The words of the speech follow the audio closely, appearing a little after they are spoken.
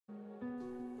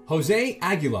Jose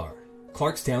Aguilar,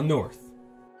 Clarkstown North.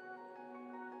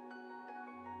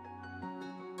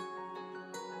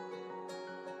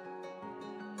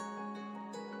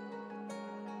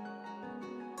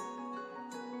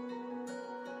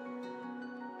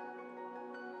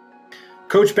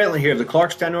 Coach Bentley here of the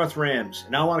Clarkstown North Rams,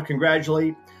 and I want to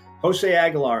congratulate Jose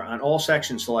Aguilar on all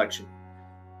section selection.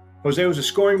 Jose was a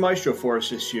scoring maestro for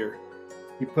us this year.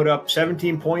 He put up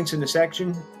 17 points in the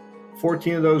section,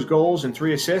 14 of those goals and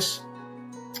 3 assists.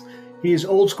 He is an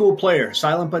old school player,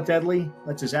 silent but deadly,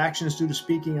 lets his actions do the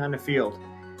speaking on the field.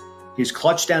 He's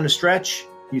clutch down the stretch.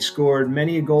 He scored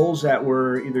many goals that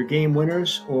were either game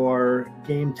winners or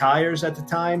game tiers at the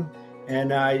time.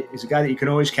 And he's a guy that you can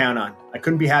always count on. I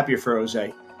couldn't be happier for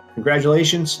Jose.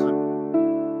 Congratulations.